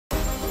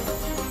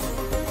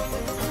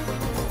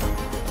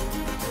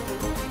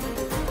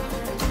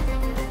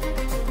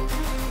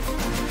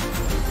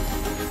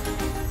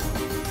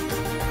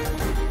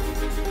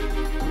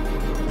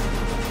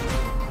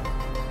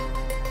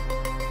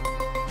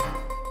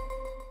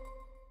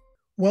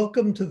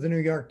Welcome to the New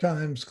York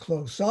Times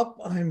Close Up.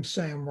 I'm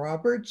Sam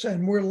Roberts,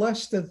 and we're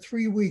less than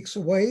 3 weeks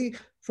away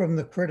from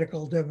the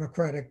critical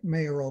Democratic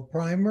mayoral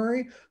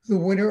primary, the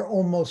winner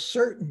almost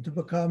certain to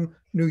become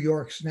New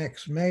York's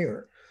next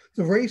mayor.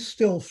 The race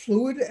still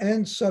fluid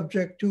and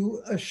subject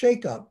to a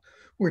shakeup.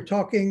 We're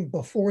talking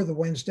before the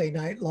Wednesday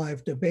night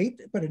live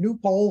debate, but a new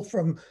poll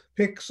from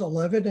Pix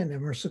 11 and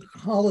Emerson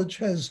College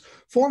has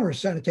former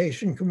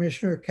Sanitation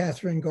Commissioner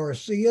Kathryn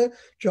Garcia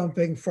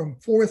jumping from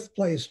fourth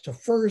place to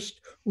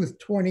first with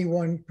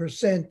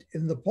 21%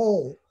 in the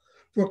poll.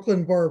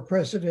 Brooklyn Borough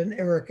President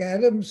Eric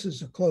Adams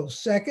is a close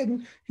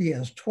second. He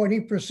has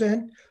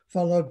 20%,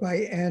 followed by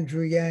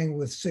Andrew Yang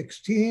with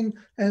 16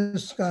 and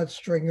Scott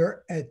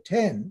Stringer at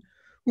 10.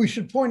 We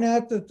should point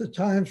out that the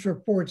Times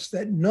reports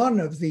that none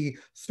of the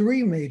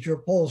 3 major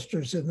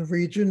pollsters in the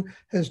region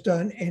has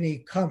done any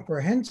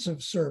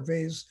comprehensive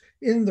surveys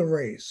in the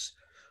race.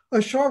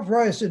 A sharp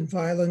rise in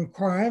violent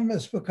crime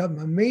has become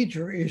a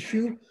major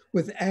issue,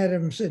 with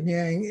Adams and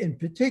Yang in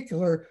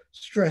particular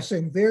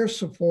stressing their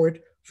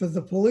support for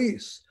the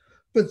police.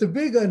 But the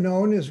big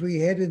unknown as we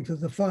head into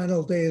the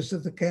final days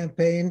of the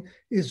campaign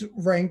is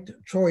ranked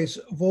choice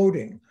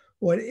voting.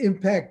 What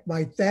impact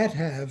might that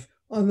have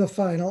on the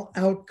final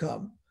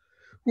outcome?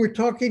 We're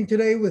talking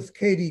today with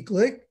Katie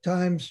Glueck,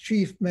 Times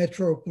chief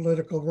metro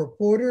political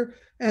reporter,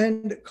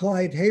 and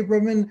Clyde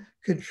Haberman,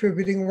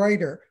 contributing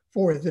writer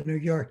for the New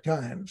York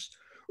Times.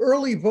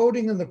 Early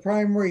voting in the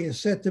primary is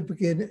set to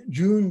begin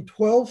June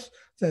 12th.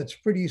 That's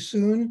pretty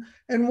soon.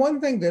 And one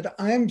thing that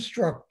I'm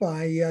struck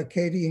by,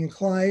 Katie and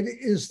Clyde,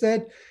 is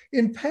that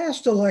in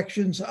past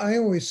elections, I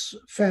always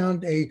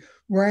found a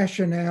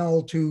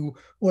rationale to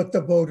what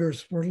the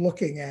voters were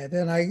looking at.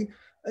 And I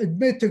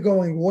admit to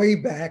going way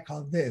back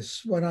on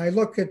this. When I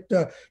look at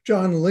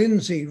John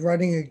Lindsay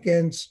running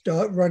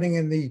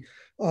in the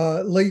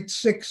late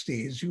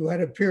 60s, you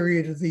had a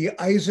period of the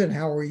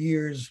Eisenhower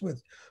years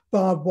with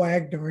Bob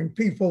Wagner, and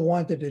people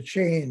wanted a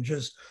change.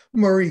 As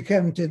Murray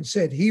Kempton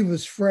said, he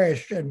was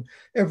fresh and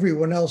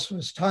everyone else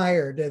was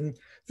tired. And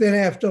then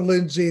after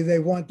Lindsay, they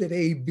wanted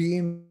Abe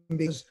Beame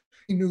because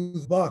he knew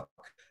the buck.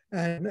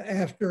 And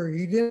after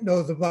he didn't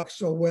know the buck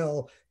so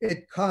well,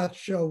 Ed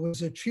Koch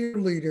was a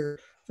cheerleader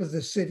for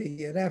the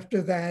city. And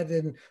after that,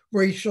 in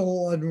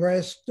racial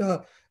unrest,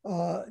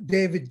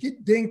 David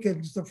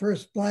Dinkins, the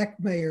first Black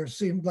mayor,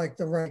 seemed like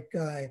the right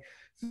guy.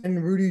 Then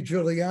Rudy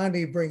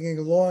Giuliani bringing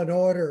law and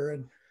order.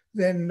 And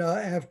then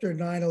after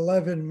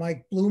 9/11,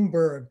 Mike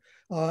Bloomberg.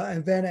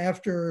 And then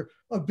after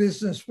a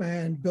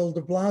businessman, Bill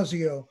de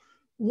Blasio.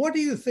 What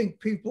do you think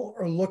people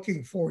are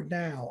looking for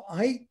now?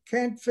 I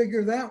can't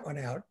figure that one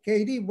out.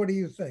 Katie, what do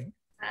you think?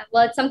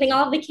 Well, it's something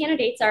all of the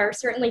candidates are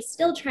certainly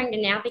still trying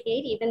to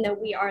navigate, even though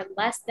we are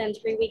less than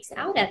 3 weeks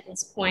out at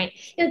this point.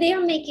 They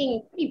are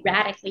making pretty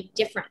radically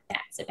different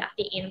bets about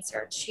the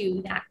answer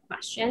to that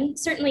question.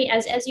 Certainly,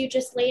 as you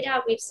just laid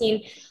out, we've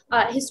seen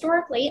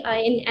historically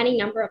in any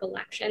number of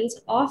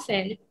elections,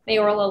 often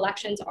mayoral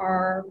elections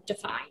are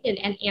defined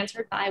and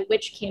answered by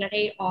which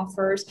candidate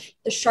offers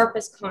the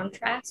sharpest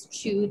contrast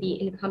to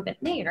the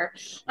incumbent mayor.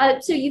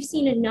 So you've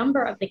seen a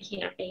number of the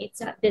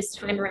candidates this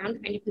time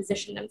around trying to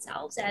position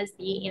themselves as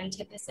the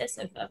antithesis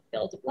of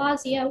Bill de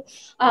Blasio,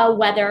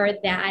 whether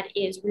that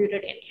is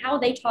rooted in how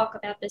they talk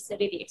about the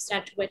city, the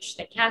extent to which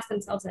they cast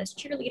themselves as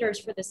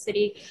cheerleaders for the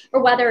city,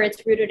 or whether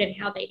it's rooted in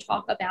how they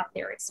talk about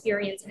their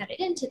experience headed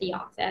into the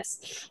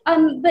office.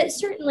 But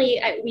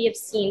certainly we have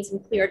seen some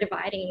clear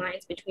dividing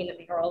lines between the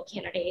mayoral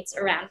candidates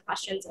around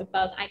questions of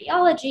both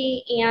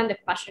ideology and the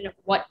question of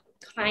what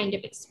kind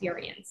of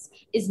experience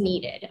is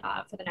needed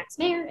for the next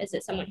mayor. Is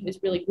it someone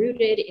who's really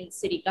rooted in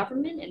city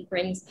government and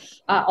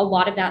brings a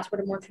lot of that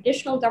sort of more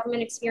traditional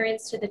government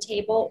experience to the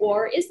table,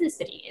 or is the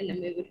city in the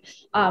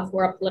mood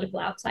for a political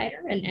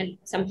outsider? And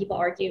some people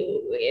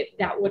argue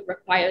that would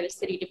require the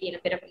city to be in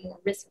a bit of a more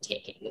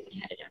risk-taking moving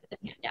headed out of the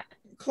pandemic.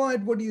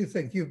 Clyde, what do you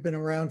think? You've been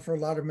around for a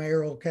lot of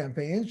mayoral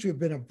campaigns. You've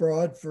been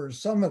abroad for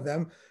some of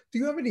them. Do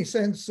you have any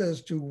sense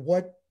as to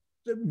what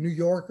New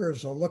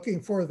Yorkers are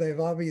looking for? They've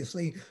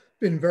obviously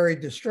been very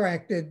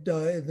distracted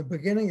in the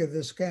beginning of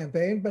this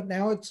campaign, but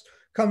now it's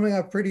coming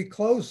up pretty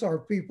close. Are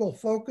people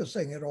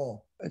focusing at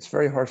all? It's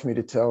very hard for me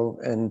to tell.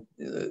 And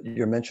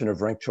your mention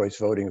of ranked choice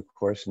voting, of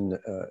course,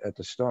 at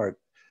the start,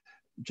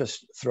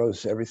 just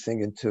throws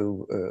everything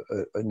into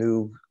a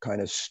new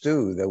kind of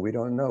stew that we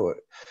don't know.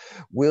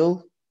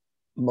 Will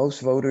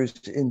most voters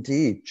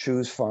indeed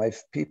choose 5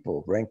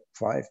 people, rank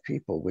 5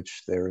 people,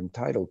 which they're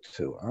entitled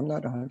to? I'm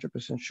not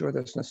 100% sure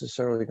that's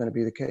necessarily going to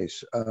be the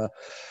case.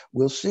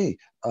 We'll see.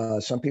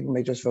 Some people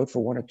may just vote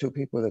for 1 or 2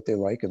 people that they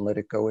like and let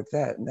it go at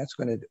that. And that's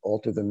going to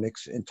alter the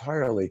mix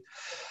entirely.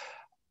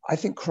 I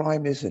think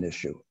crime is an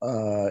issue.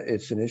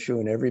 It's an issue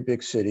in every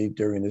big city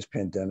during this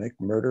pandemic.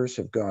 Murders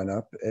have gone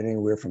up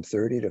anywhere from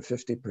 30 to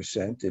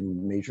 50%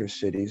 in major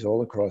cities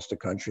all across the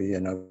country,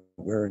 and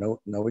we're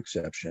no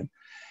exception.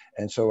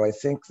 And so I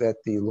think that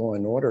the law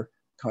and order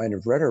kind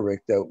of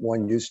rhetoric that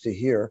one used to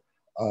hear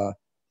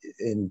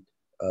in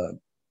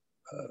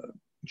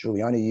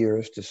Giuliani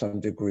years to some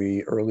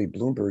degree, early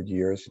Bloomberg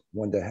years,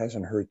 one that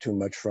hasn't heard too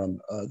much from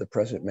the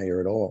present mayor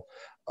at all,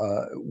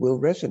 will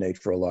resonate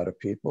for a lot of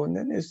people. And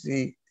then there's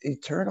the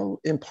eternal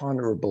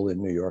imponderable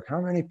in New York.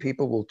 How many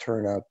people will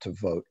turn out to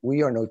vote?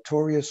 We are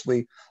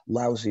notoriously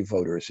lousy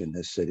voters in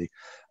this city.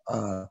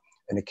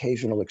 An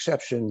occasional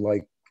exception,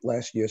 like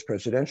last year's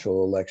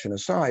presidential election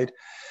aside,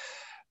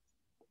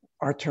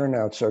 our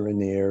turnouts are in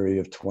the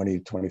area of 20,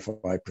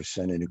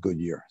 25% in a good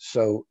year.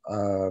 So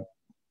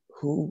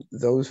who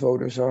those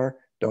voters are,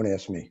 don't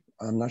ask me.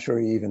 I'm not sure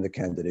even the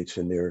candidates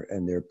and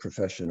their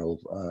professional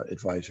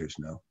advisors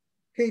know.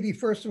 Katie,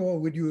 first of all,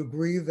 would you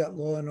agree that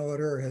law and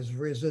order has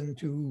risen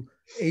to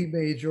a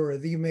major or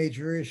the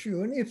major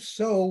issue? And if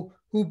so,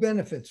 who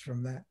benefits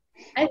from that?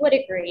 I would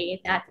agree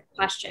that the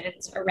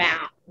questions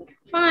around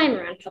crime,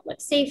 around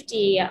public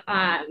safety,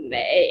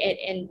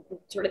 and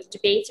sort of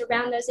debates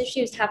around those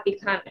issues have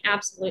become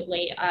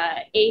absolutely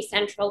a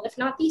central, if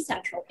not the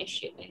central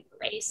issue in the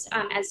race.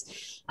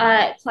 As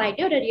Clyde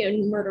noted,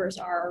 murders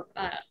are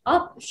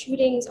up,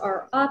 shootings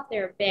are up.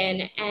 There have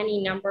been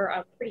any number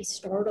of pretty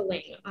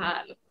startling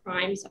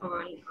crimes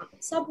on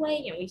the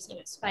subway. We've seen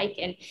a spike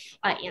in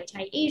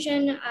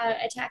anti-Asian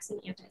attacks and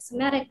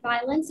anti-Semitic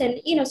violence.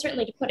 And,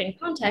 certainly to put in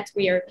context,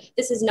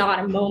 this is not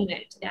a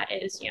moment that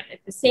is,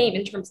 the same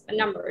in terms of the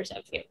numbers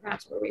of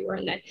perhaps where we were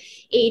in the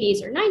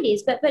 80s or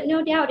 90s. But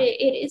no doubt it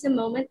is a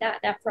moment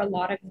that for a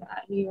lot of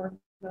New York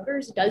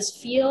voters does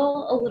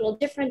feel a little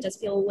different, does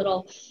feel a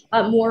little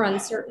more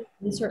uncertain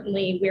than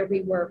certainly where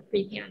we were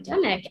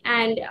pre-pandemic.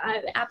 And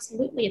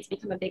absolutely, it's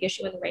become a big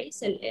issue in the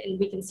race, and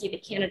we can see the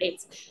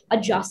candidates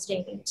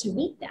adjusting to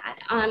meet that.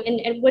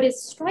 And what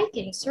is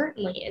striking,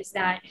 certainly, is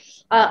that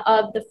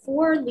of the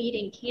four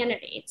leading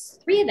candidates,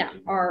 three of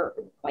them are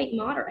quite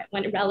moderate,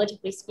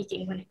 relatively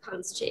speaking, when it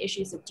comes to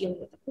issues of dealing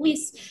with the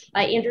police.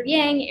 Andrew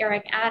Yang,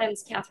 Eric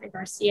Adams, Kathryn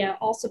Garcia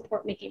all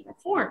support making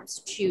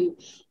reforms to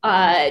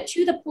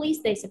the police.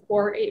 They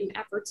support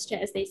efforts to,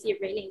 as they see it,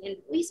 reining in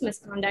police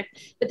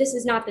misconduct, but this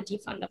is not the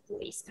defund the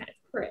police kind of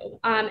crew.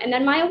 And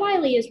then Maya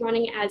Wiley is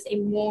running as a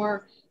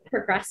more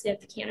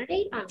progressive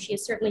candidate. She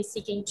is certainly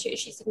seeking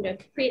to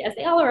create, as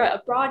they all are,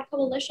 a broad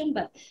coalition,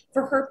 but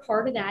for her,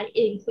 part of that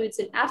includes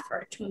an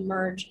effort to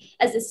emerge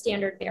as a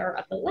standard bearer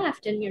of the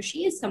left. And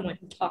she is someone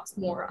who talks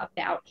more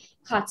about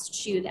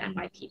cuts to the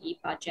NYPD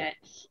budget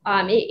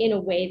in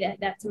a way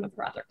that some of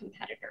her other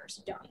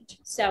competitors don't.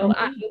 So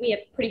we have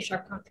pretty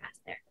sharp contrast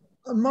there.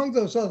 Among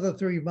those other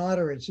three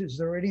moderates, is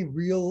there any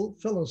real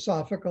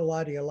philosophical,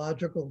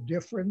 ideological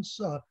difference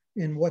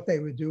in what they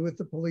would do with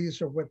the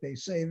police or what they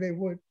say they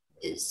would?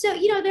 So,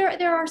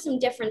 there are some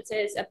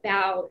differences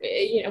about,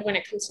 when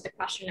it comes to the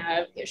question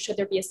of, should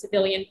there be a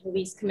civilian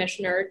police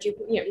commissioner? Do,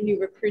 new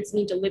recruits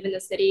need to live in the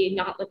city,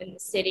 not live in the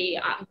city?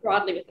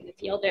 Broadly within the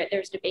field,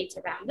 there's debates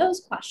around those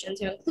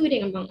questions,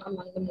 including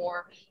among the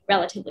more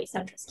relatively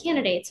centrist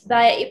candidates.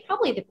 But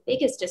probably the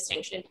biggest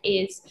distinction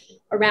is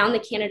around the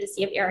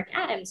candidacy of Eric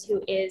Adams,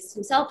 who is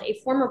himself a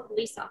former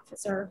police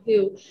officer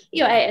who,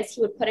 as he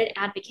would put it,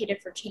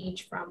 advocated for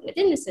change from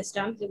within the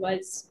system. He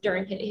was,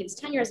 during his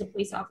tenure as a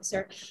police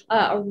officer,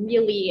 a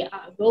really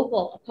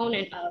vocal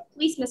opponent of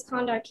police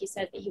misconduct. He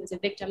said that he was a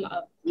victim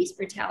of police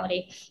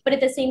brutality. But at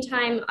the same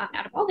time,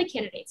 out of all the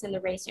candidates in the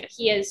race,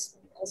 he is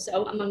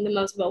also among the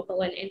most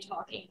vocal in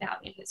talking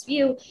about, in his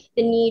view,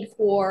 the need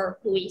for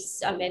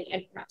police and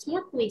perhaps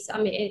more police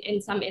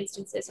in some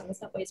instances on the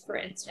subways, for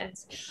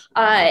instance,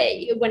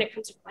 when it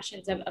comes to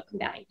questions of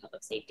combating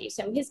public safety.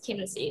 So his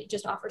candidacy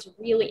just offers a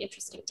really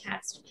interesting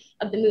test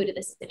of the mood of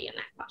the city on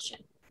that question.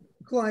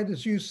 Clyde,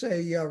 as you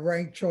say,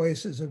 ranked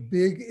choice is a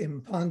big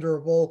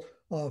imponderable.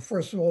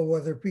 First of all,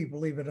 whether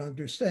people even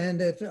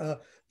understand it,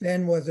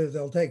 then whether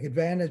they'll take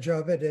advantage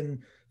of it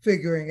and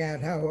figuring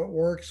out how it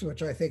works,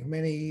 which I think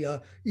many,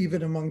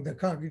 even among the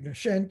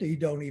cognoscenti,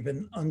 don't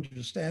even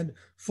understand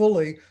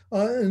fully.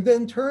 And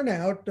then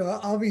turnout,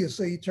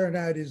 obviously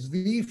turnout is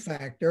the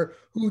factor,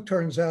 who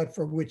turns out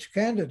for which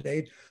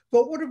candidate.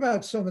 But what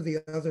about some of the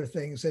other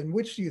things, and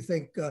which do you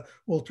think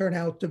will turn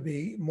out to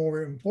be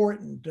more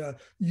important?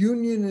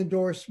 Union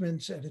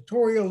endorsements,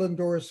 editorial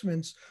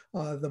endorsements,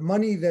 the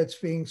money that's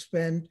being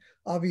spent,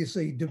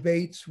 obviously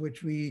debates,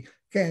 which we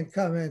can't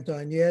comment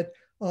on yet.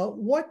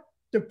 What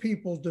do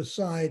people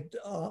decide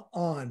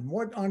on?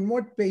 On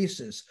what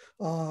basis?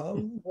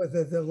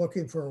 Whether they're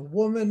looking for a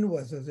woman,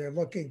 whether they're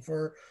looking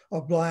for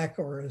a Black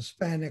or a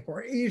Hispanic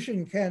or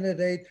Asian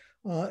candidate?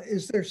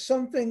 Is there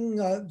something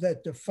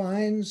that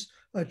defines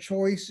a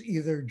choice,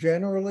 either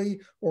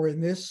generally or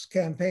in this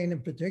campaign in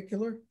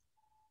particular?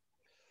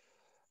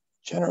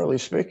 Generally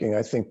speaking,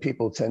 I think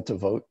people tend to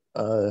vote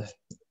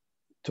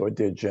toward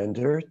their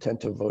gender, tend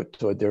to vote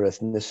toward their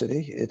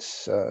ethnicity.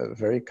 It's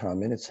very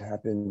common. It's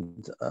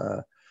happened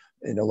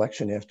in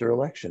election after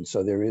election.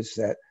 So there is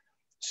that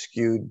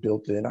skewed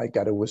built-in. I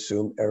got to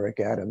assume Eric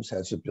Adams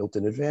has a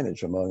built-in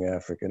advantage among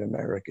African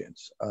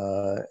Americans.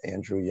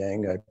 Andrew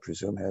Yang, I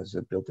presume, has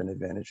a built-in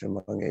advantage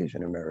among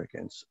Asian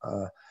Americans.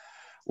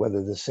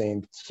 Whether the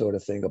same sort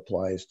of thing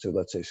applies to,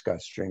 let's say,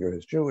 Scott Stringer,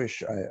 who's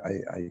Jewish,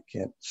 I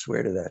can't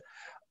swear to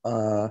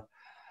that.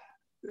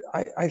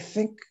 I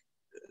think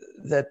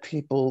that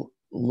people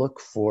look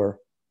for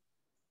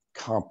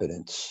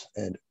competence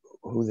and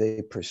who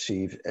they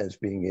perceive as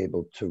being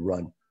able to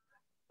run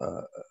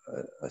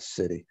a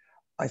city.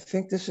 I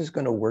think this is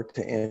going to work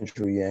to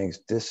Andrew Yang's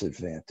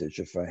disadvantage,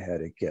 if I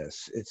had to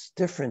guess. It's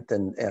different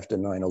than after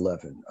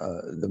 9/11,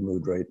 the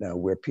mood right now,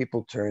 where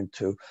people turn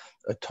to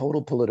a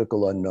total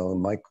political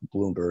unknown, Mike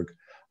Bloomberg,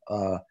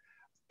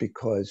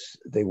 because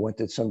they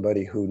wanted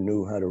somebody who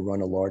knew how to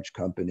run a large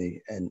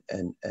company and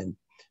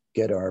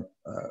get our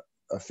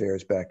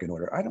affairs back in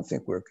order. I don't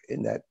think we're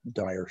in that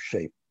dire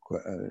shape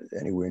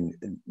anywhere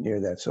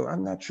near that. So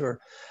I'm not sure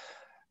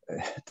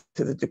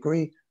to the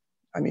degree.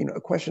 I mean,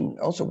 a question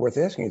also worth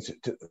asking is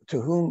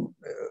to whom,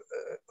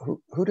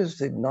 who does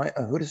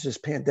this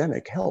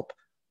pandemic help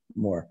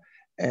more?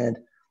 And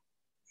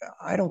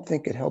I don't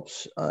think it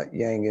helps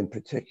Yang in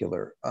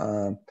particular.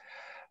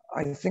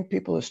 I think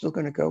people are still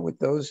going to go with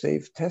those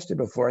they've tested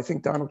before. I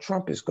think Donald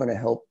Trump is going to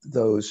help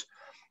those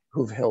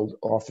who've held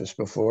office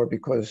before,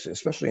 because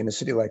especially in a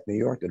city like New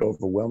York that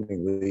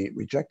overwhelmingly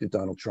rejected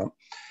Donald Trump,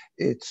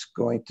 it's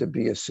going to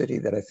be a city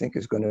that I think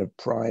is going to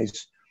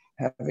prize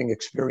having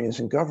experience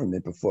in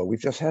government before. We've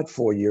just had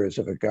 4 years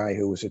of a guy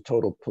who was a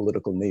total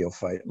political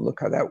neophyte.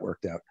 Look how that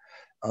worked out.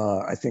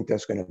 I think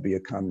that's going to be a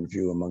common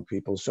view among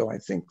people. So I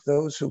think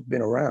those who've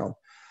been around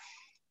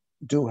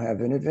do have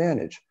an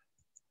advantage.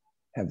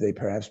 Have they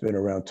perhaps been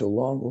around too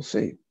long? We'll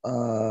see.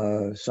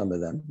 Some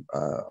of them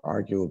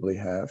arguably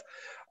have.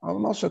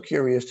 I'm also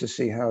curious to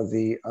see how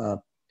the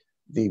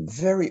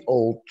very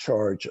old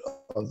charge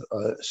of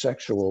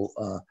sexual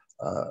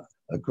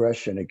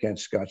aggression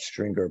against Scott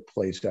Stringer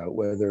plays out,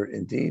 whether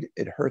indeed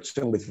it hurts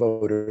him with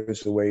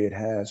voters the way it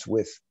has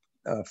with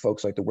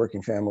folks like the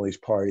Working Families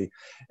Party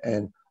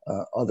and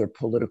other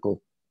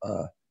political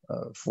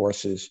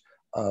forces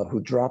who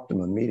dropped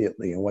him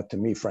immediately, and what to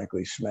me,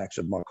 frankly, smacks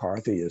of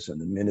McCarthyism.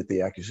 The minute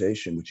the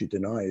accusation, which he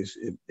denies,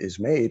 is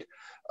made,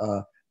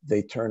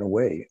 they turn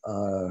away.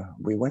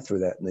 We went through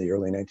that in the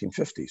early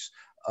 1950s.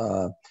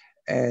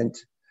 And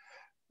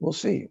we'll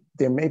see.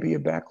 There may be a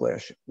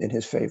backlash in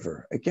his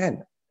favor.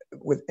 Again,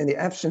 in the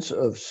absence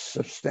of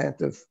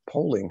substantive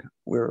polling,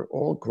 we're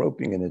all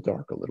groping in the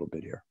dark a little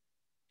bit here.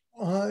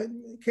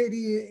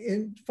 Katie,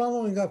 in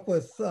following up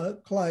with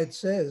Clyde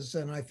says,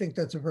 and I think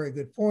that's a very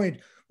good point,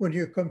 when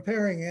you're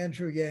comparing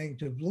Andrew Yang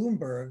to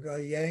Bloomberg,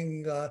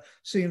 Yang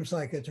seems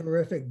like a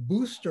terrific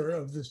booster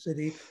of the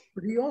city,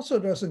 but he also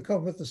doesn't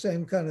come with the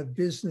same kind of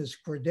business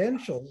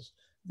credentials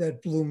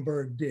that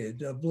Bloomberg did.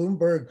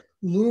 Bloomberg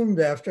loomed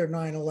after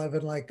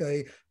 9/11 like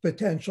a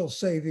potential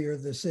savior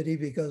of the city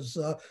because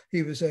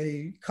he was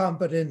a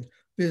competent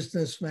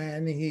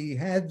businessman. He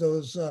had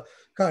those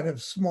kind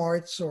of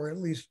smarts, or at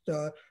least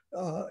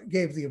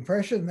gave the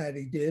impression that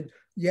he did.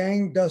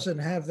 Yang doesn't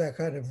have that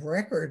kind of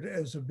record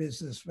as a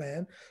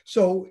businessman.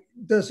 So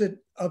does it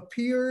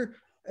appear,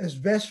 as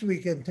best we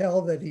can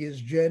tell, that he is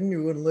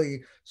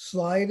genuinely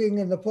sliding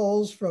in the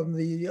polls from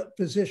the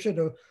position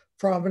of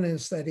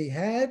prominence that he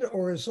had,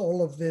 or is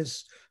all of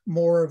this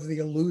more of the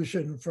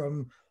illusion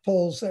from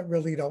polls that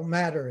really don't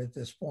matter at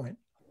this point?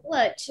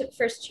 Well,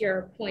 first to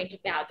your point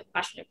about the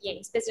question of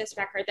Yang's business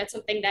record, that's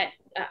something that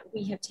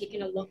we have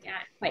taken a look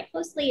at quite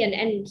closely,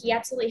 and he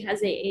absolutely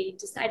has a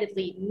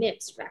decidedly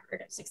mixed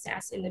record of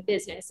success in the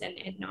business and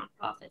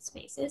nonprofit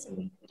spaces, and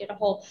we did a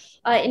whole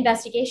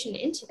investigation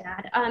into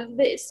that.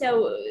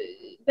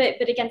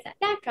 But against that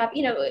backdrop,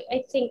 you know,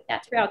 I think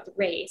that throughout the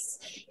race,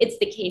 it's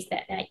the case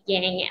that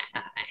Yang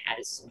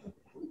has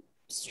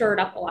stirred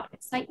up a lot of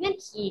excitement.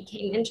 He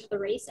came into the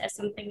race as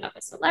something of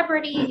a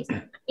celebrity. He's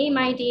got name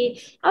ID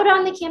out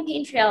on the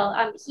campaign trail.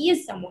 He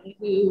is someone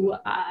who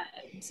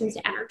seems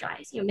to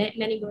energize, you know,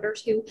 many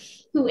voters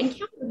who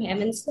encounter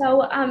him, and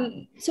so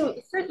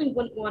certainly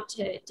wouldn't want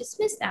to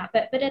dismiss that.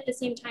 But at the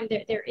same time,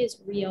 there is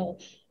real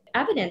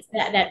evidence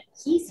that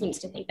he seems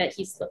to think that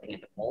he's slipping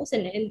into polls,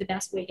 and the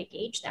best way to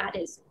gauge that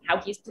is how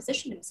he's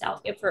positioned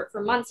himself.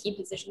 For months, he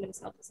positioned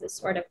himself as this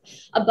sort of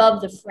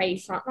above the fray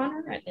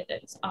frontrunner, and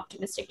this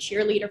optimistic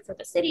cheerleader for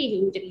the city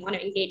who didn't want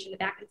to engage in the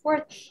back and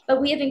forth. But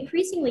we have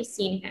increasingly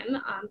seen him,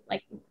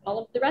 like all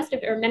of the rest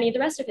of, or many of the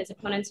rest of his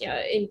opponents, you know,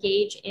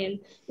 engage in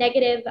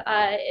negative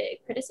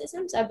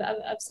criticisms of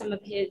some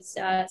of his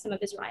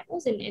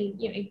rivals in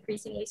you know,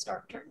 increasingly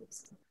stark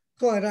terms.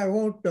 Clyde, I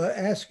won't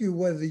ask you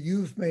whether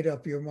you've made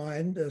up your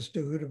mind as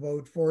to who to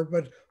vote for,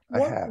 but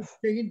what I have.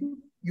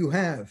 You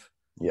have?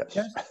 Yes.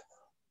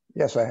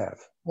 Yes, I have.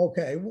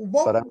 Okay.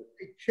 Well, what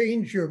would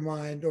change your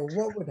mind, or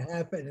what would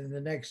happen in the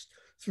next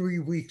 3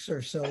 weeks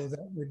or so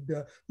that would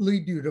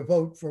lead you to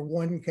vote for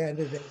one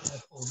candidate?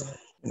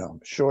 You know,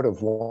 short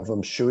of one of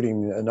them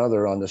shooting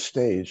another on the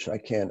stage, I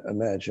can't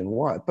imagine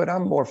what. But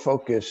I'm more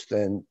focused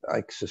than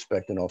I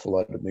suspect an awful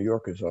lot of New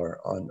Yorkers are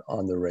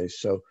on the race.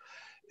 So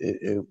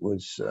it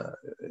was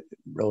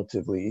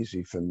relatively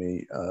easy for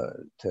me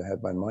to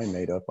have my mind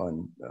made up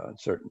on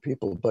certain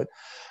people. But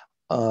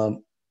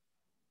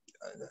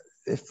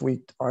if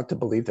we are to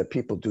believe that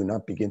people do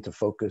not begin to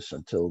focus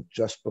until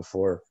just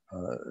before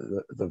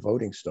the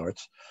voting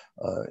starts,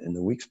 in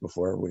the weeks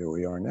before where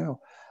we are now,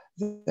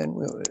 then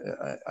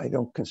I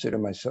don't consider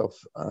myself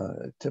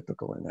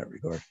typical in that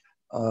regard.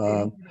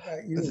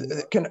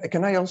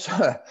 Can I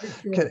also,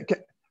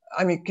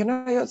 can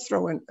I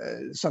throw in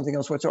something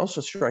else? What's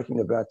also striking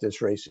about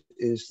this race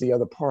is the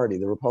other party,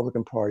 the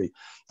Republican Party.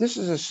 This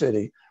is a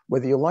city,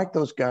 whether you like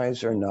those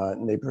guys or not,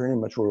 and they pretty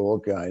much were all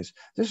guys,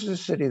 this is a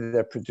city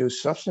that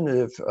produced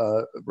substantive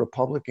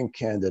Republican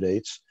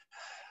candidates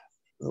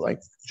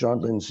like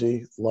John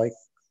Lindsay, like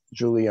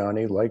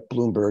Giuliani, like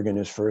Bloomberg in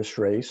his first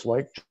race,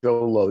 like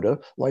Joe Lhota,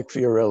 like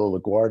Fiorello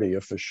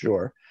LaGuardia for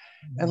sure.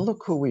 And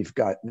look who we've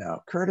got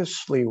now,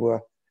 Curtis Sliwa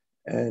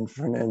and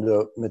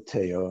Fernando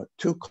Mateo,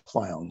 two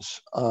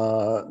clowns.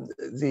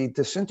 The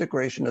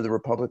disintegration of the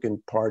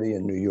Republican Party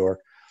in New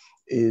York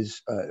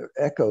is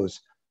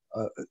echoes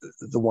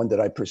the one that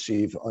I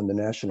perceive on the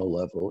national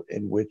level,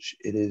 in which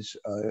it is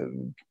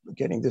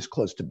getting this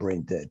close to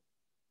brain dead.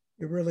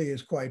 It really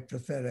is quite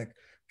pathetic.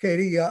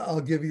 Katie,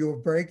 I'll give you a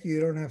break. You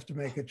don't have to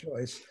make a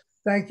choice.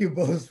 Thank you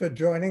both for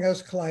joining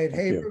us. Clyde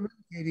Haberman,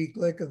 Katie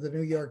Glueck of the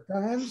New York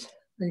Times.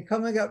 And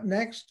coming up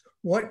next,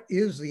 what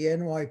is the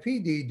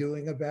NYPD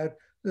doing about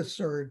the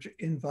surge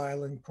in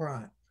violent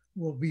crime?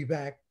 We'll be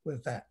back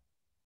with that.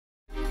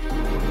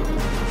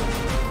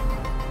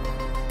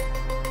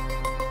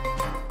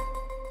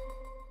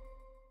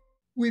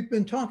 We've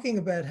been talking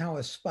about how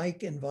a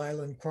spike in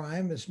violent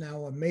crime is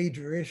now a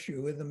major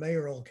issue in the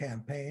mayoral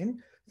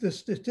campaign. The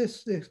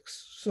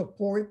statistics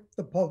support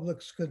the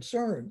public's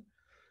concern.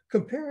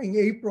 Comparing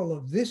April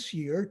of this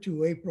year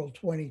to April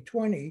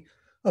 2020,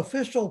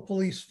 official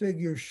police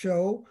figures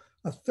show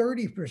a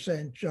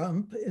 30%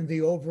 jump in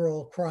the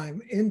overall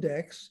crime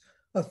index,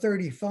 a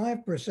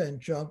 35%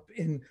 jump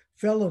in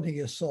felony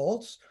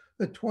assaults,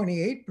 a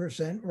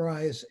 28%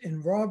 rise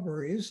in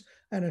robberies,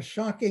 and a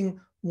shocking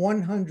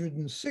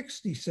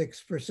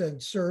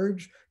 166%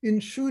 surge in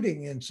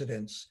shooting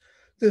incidents.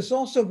 There's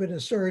also been a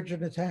surge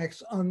in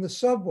attacks on the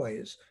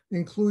subways,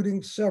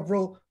 including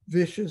several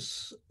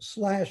vicious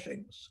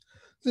slashings.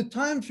 The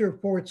Times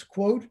reports,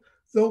 quote,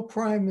 though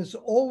crime is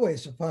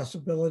always a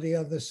possibility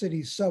on the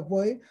city's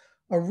subway,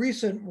 a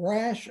recent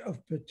rash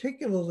of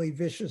particularly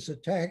vicious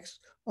attacks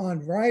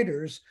on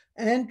riders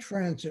and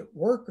transit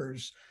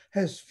workers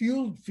has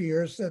fueled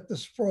fears that the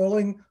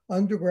sprawling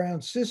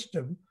underground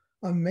system,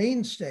 a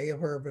mainstay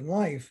of urban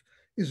life,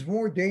 is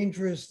more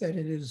dangerous than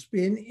it has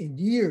been in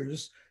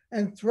years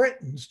and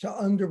threatens to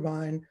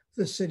undermine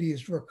the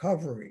city's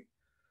recovery.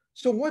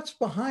 So what's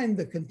behind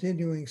the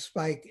continuing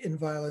spike in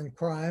violent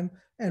crime,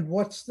 and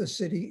what's the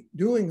city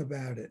doing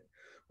about it?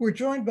 We're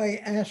joined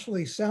by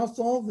Ashley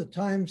Southall, the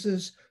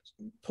Times'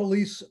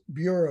 Police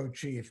Bureau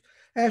Chief.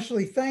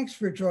 Ashley, thanks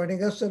for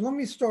joining us. And let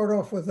me start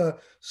off with a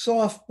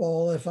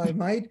softball, if I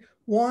might.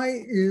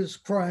 Why is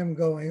crime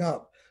going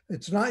up?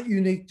 It's not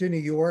unique to New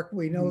York,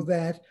 we know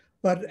that,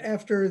 but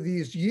after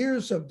these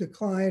years of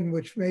decline,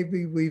 which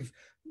maybe we've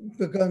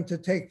begun to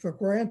take for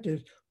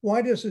granted,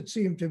 why does it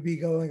seem to be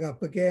going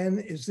up again?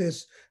 Is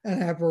this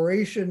an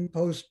aberration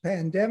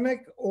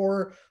post-pandemic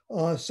or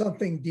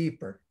something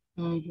deeper?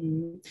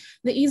 The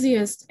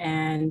easiest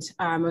and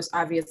most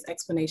obvious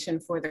explanation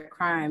for the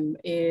crime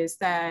is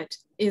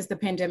the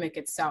pandemic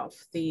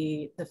itself.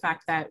 The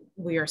fact that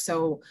we are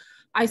so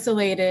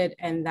isolated,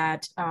 and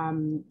that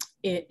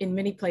in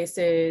many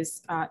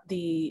places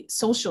the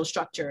social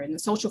structure and the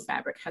social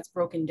fabric has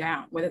broken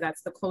down, whether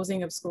that's the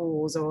closing of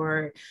schools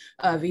or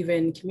of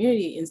even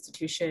community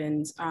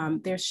institutions.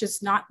 There's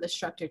just not the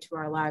structure to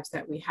our lives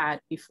that we had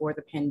before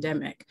the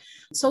pandemic.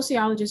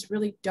 Sociologists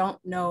really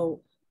don't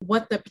know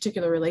what the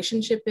particular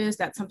relationship is.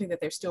 That's something that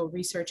they're still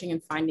researching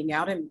and finding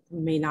out, and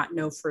may not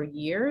know for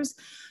years.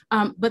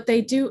 But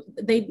they do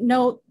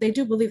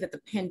believe that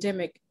the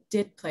pandemic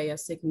did play a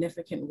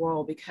significant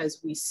role, because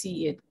we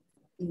see it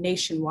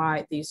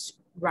nationwide, these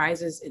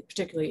rises,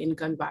 particularly in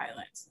gun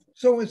violence.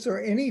 So is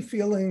there any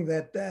feeling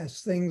that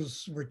as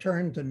things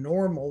return to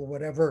normal,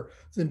 whatever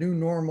the new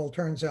normal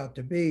turns out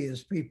to be,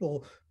 as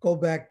people go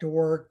back to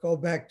work, go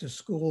back to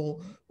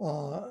school,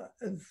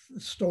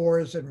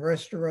 stores and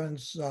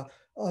restaurants,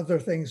 other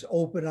things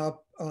open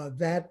up,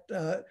 that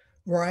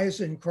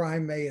rise in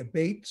crime may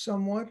abate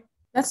somewhat?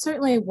 That's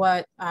certainly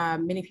what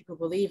many people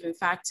believe. In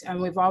fact,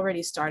 we've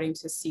already starting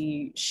to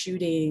see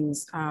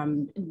shootings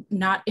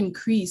not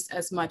increase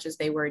as much as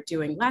they were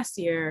doing last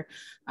year.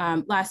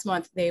 Last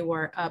month, they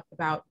were up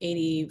about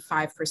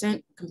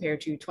 85%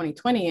 compared to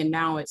 2020, and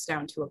now it's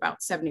down to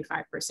about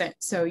 75%.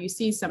 So you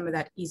see some of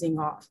that easing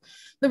off.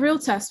 The real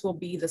test will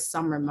be the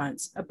summer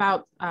months.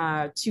 About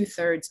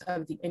 2/3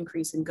 of the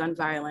increase in gun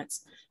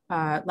violence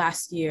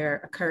last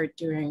year occurred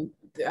during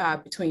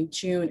between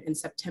June and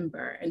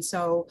September. And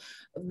so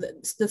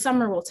the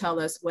summer will tell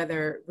us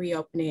whether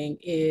reopening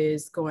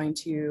is going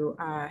to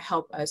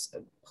help us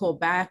pull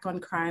back on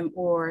crime,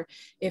 or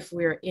if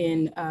we're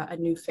in a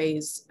new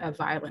phase of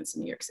violence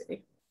in New York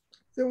City.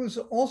 There was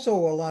also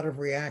a lot of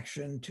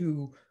reaction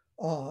to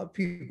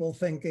people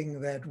thinking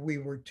that we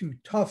were too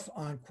tough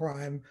on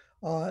crime.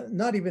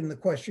 Not even the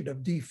question of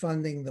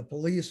defunding the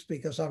police,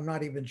 because I'm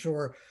not even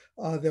sure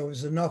there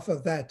was enough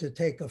of that to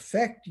take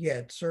effect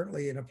yet,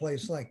 certainly in a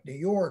place like New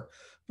York,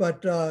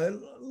 but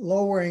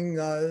lowering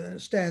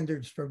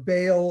standards for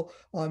bail,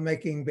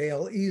 making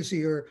bail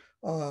easier,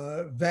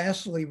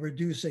 vastly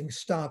reducing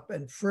stop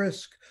and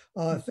frisk,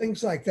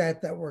 things like that,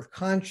 that were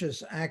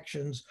conscious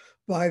actions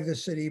by the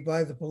city,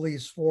 by the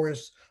police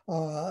force,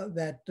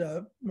 that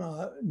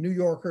New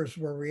Yorkers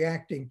were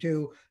reacting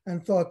to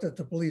and thought that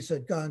the police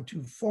had gone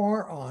too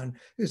far on.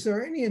 Is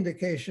there any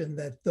indication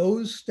that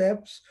those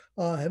steps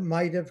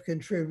might have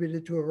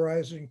contributed to a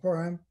rise in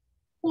crime?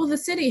 Well, the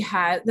city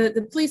had,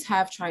 the police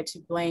have tried to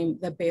blame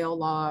the bail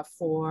law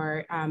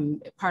for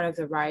part of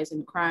the rise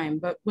in crime.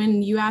 But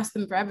when you ask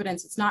them for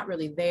evidence, it's not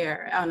really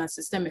there on a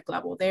systemic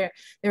level. There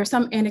are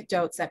some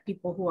anecdotes that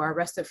people who are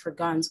arrested for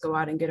guns go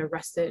out and get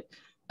arrested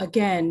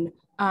again.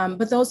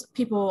 But those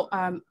people,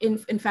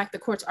 in fact, the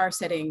courts are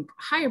setting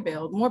higher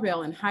bail, more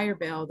bail and higher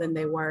bail than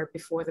they were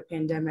before the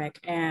pandemic.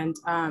 And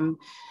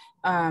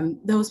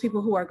those people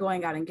who are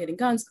going out and getting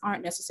guns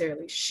aren't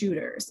necessarily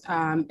shooters.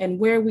 And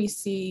where we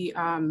see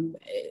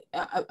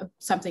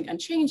something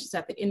unchanged is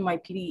that the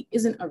NYPD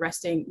isn't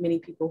arresting many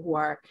people who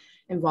are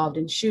involved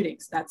in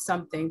shootings. That's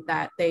something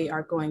that they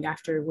are going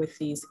after with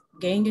these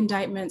gang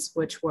indictments,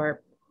 which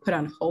were put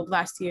on hold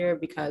last year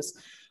because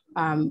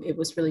it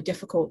was really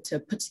difficult to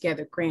put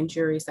together grand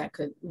juries that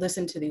could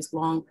listen to these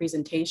long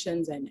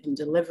presentations and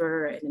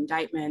deliver an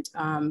indictment.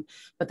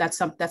 But that's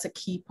a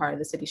key part of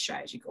the city's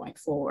strategy going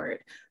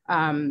forward.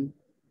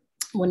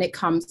 When it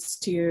comes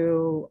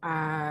to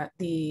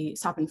the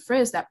stop and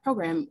frisk, that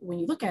program, when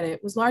you look at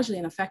it, was largely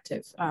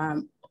ineffective.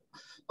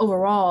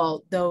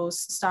 Overall, those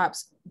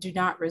stops do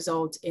not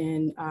result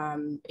in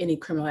any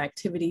criminal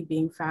activity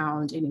being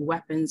found, any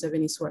weapons of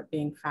any sort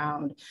being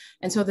found.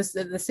 And so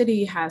the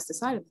city has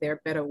decided there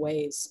are better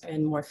ways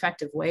and more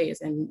effective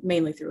ways, and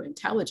mainly through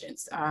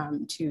intelligence,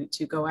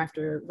 to go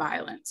after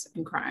violence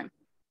and crime.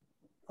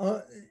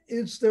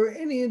 Is there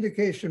any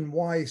indication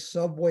why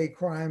subway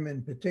crime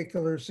in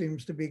particular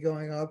seems to be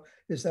going up?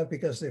 Is that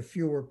because there are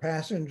fewer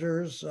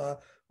passengers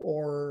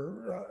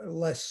or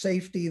less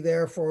safety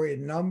therefore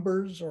in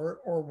numbers,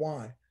 or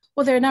why?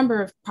 Well, there are a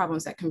number of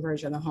problems that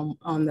converge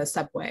on the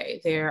subway.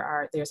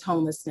 There's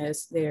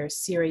homelessness, there's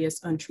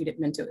serious untreated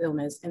mental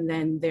illness, and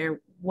then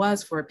there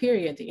was for a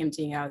period the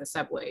emptying out of the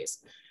subways.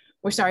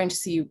 We're starting to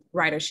see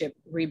ridership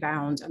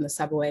rebound on the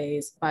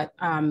subways, but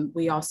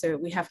we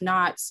have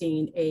not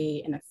seen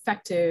an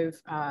effective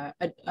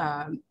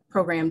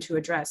program to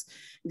address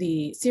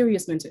the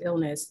serious mental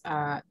illness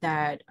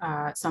that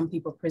some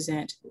people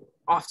present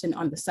often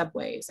on the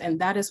subways. And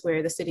that is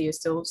where the city is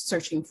still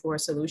searching for a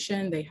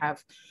solution. They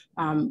have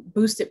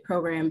boosted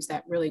programs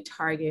that really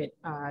target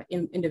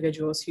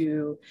individuals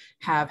who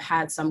have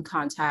had some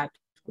contact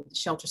with the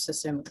shelter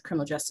system, with the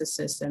criminal justice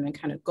system, and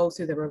kind of go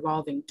through the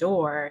revolving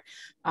door.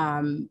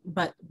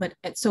 But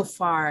so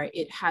far,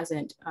 it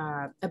hasn't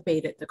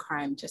abated the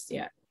crime just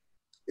yet.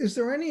 Is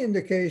there any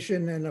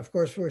indication, and of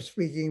course we're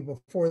speaking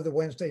before the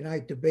Wednesday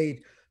night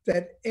debate,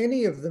 that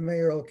any of the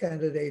mayoral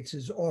candidates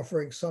is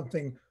offering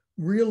something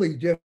really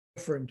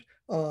different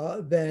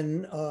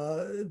than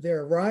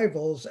their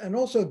rivals, and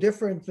also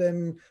different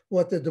than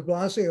what the de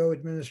Blasio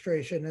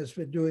administration has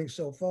been doing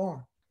so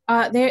far?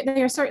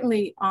 They are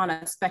certainly on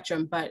a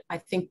spectrum, but I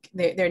think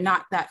they're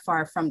not that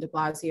far from de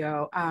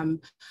Blasio,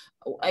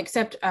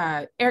 except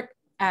Eric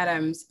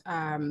Adams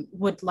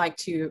would like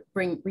to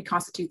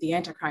reconstitute the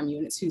anti-crime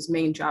units, whose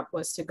main job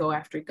was to go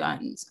after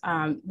guns.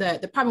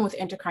 The problem with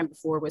anti-crime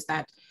before was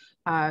that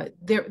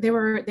they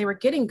were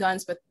getting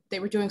guns, but they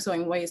were doing so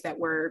in ways that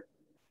were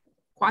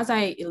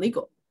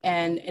quasi-illegal.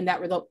 And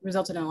that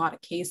resulted in a lot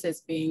of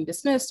cases being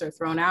dismissed or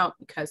thrown out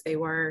because they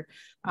were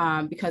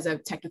because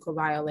of technical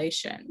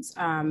violations.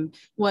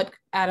 What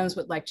Adams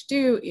would like to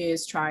do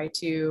is try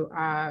to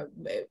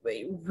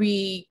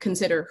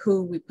reconsider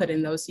who we put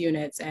in those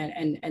units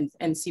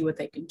and see what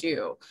they can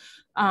do.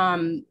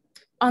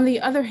 On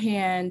the other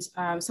hand,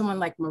 someone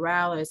like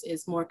Morales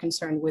is more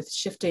concerned with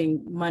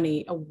shifting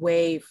money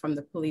away from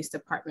the police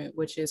department,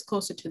 which is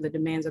closer to the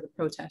demands of the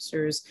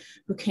protesters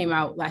who came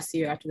out last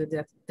year after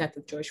the death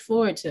of George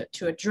Floyd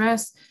to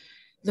address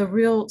the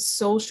real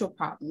social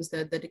problems,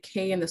 the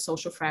decay in the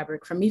social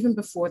fabric from even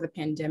before the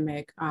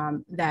pandemic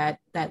that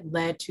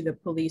led to the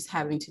police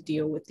having to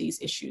deal with these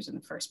issues in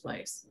the first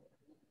place.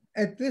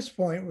 At this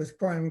point, with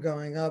crime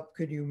going up,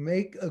 could you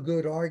make a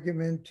good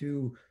argument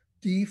to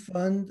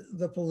defund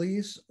the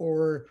police,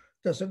 or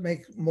does it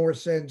make more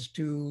sense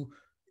to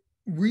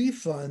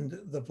refund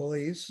the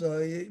police,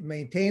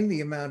 maintain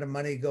the amount of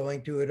money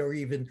going to it, or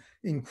even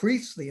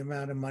increase the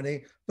amount of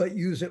money, but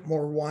use it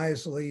more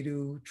wisely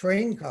to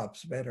train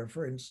cops better,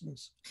 for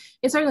instance?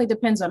 It certainly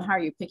depends on how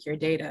you pick your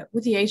data.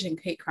 With the Asian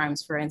hate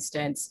crimes, for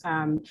instance,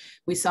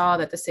 we saw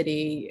that the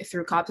city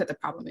threw cops at the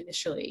problem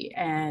initially,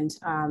 and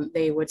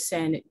they would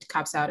send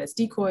cops out as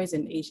decoys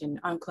in Asian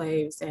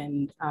enclaves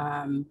and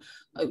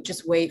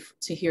just wait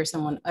to hear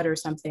someone utter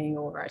something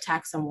or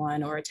attack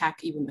someone or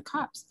attack even the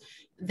cops.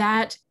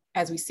 That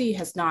as we see,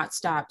 has not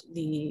stopped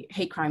the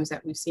hate crimes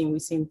that we've seen.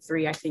 We've seen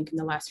 3, I think, in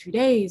the last few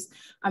days.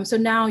 So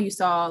now you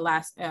saw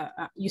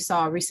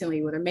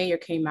recently where the mayor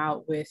came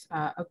out with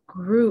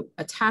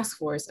a task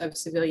force of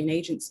civilian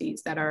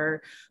agencies that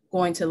are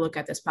going to look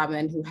at this problem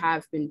and who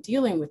have been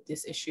dealing with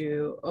this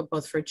issue,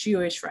 both for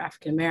Jewish, for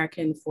African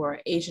American, for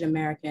Asian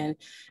American,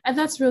 and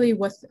that's really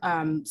what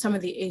some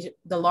of the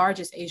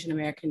largest Asian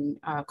American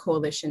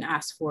coalition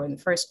asked for in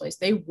the first place.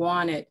 They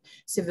wanted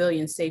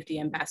civilian safety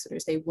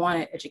ambassadors, they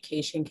wanted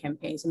education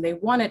campaigns, and they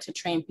wanted to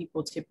train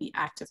people to be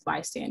active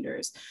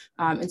bystanders.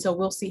 And so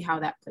we'll see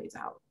how that plays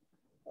out.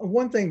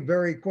 One thing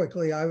very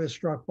quickly I was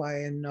struck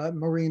by in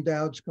Maureen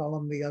Dowd's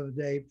column the other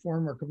day,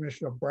 former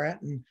Commissioner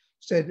Bratton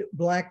said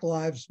Black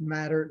Lives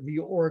Matter, the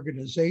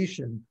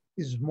organization,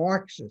 is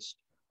Marxist.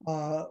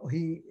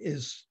 He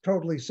is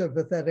totally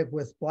sympathetic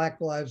with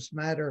Black Lives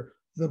Matter,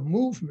 the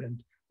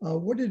movement.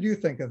 What did you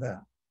think of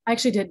that? I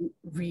actually didn't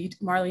read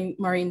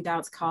Maureen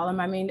Dowd's column.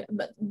 I mean,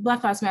 but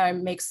Black Lives Matter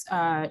makes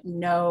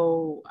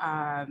no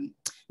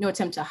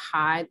attempt to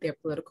hide their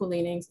political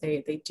leanings.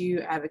 They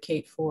do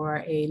advocate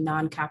for a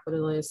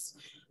non-capitalist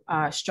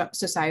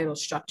societal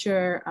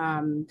structure.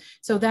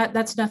 So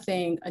that's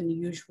nothing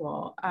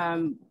unusual.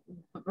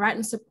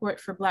 Bratton's support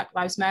for Black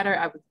Lives Matter,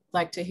 I would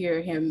like to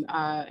hear him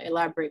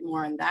elaborate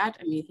more on that.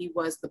 I mean, he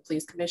was the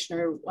police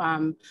commissioner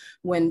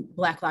when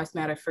Black Lives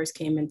Matter first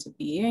came into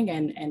being,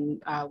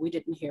 and we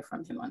didn't hear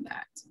from him on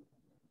that.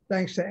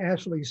 Thanks to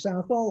Ashley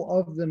Southall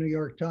of the New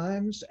York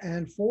Times,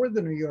 and for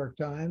the New York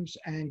Times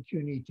and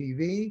CUNY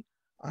TV,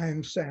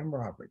 I'm Sam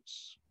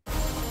Roberts.